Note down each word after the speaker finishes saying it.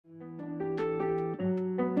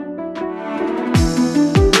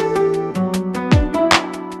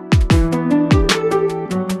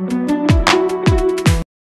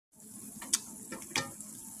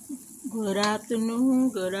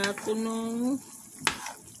afternoon. Good afternoon.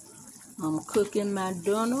 I'm cooking my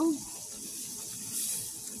dinner.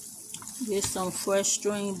 Get some fresh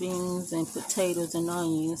string beans and potatoes and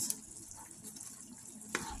onions.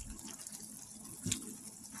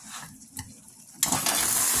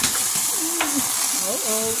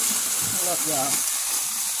 Hold up, y'all.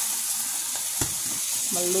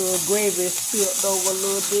 My little gravy spilled over a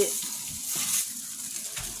little bit.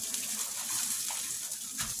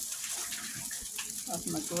 That's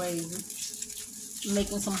my gravy.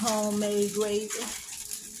 Making some homemade gravy.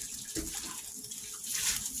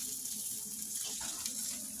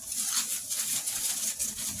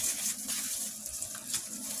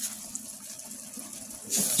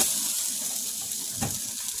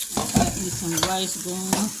 Got me some rice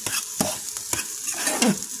going.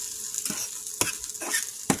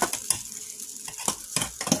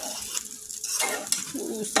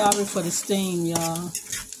 Ooh, sorry for the steam, y'all.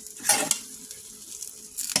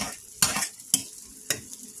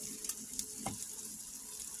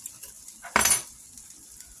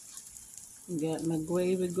 Got my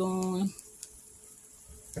gravy going.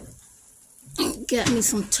 Got me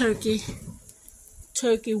some turkey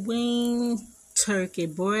wing, turkey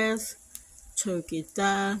breast, turkey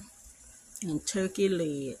thigh, and turkey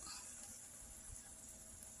leg.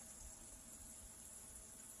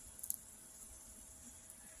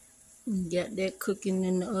 Got that cooking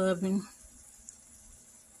in the oven.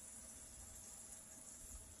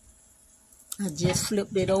 I just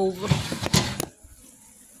flipped it over.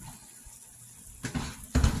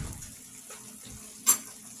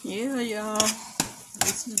 Yeah, y'all.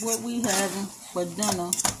 This is what we having for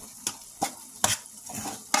dinner.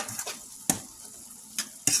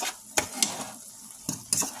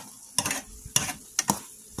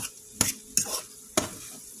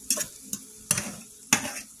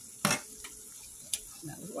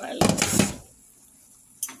 All right.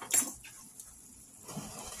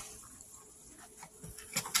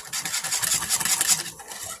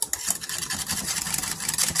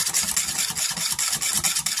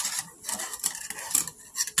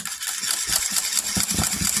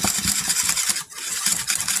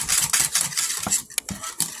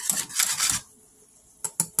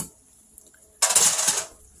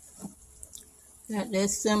 Got that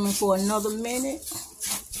simmering for another minute.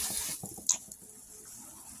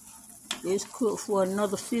 It's cooked for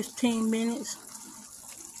another 15 minutes.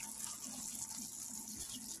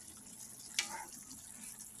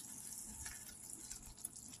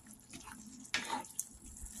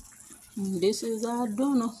 And this is our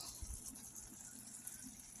dinner.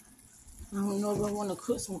 I don't know if I want to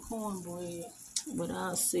cook some cornbread, but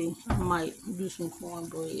I'll see. I might do some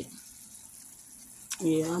cornbread.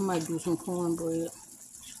 Yeah, I might do some cornbread.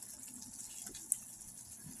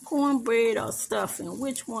 Cornbread or stuffing,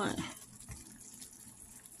 which one?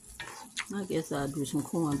 I guess I'll do some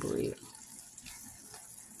cornbread.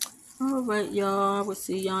 Alright, y'all. I will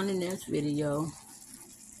see y'all in the next video.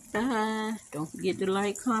 Bye. Don't forget to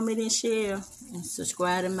like, comment, and share. And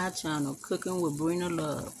subscribe to my channel, Cooking with Brina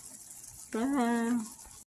Love. Bye.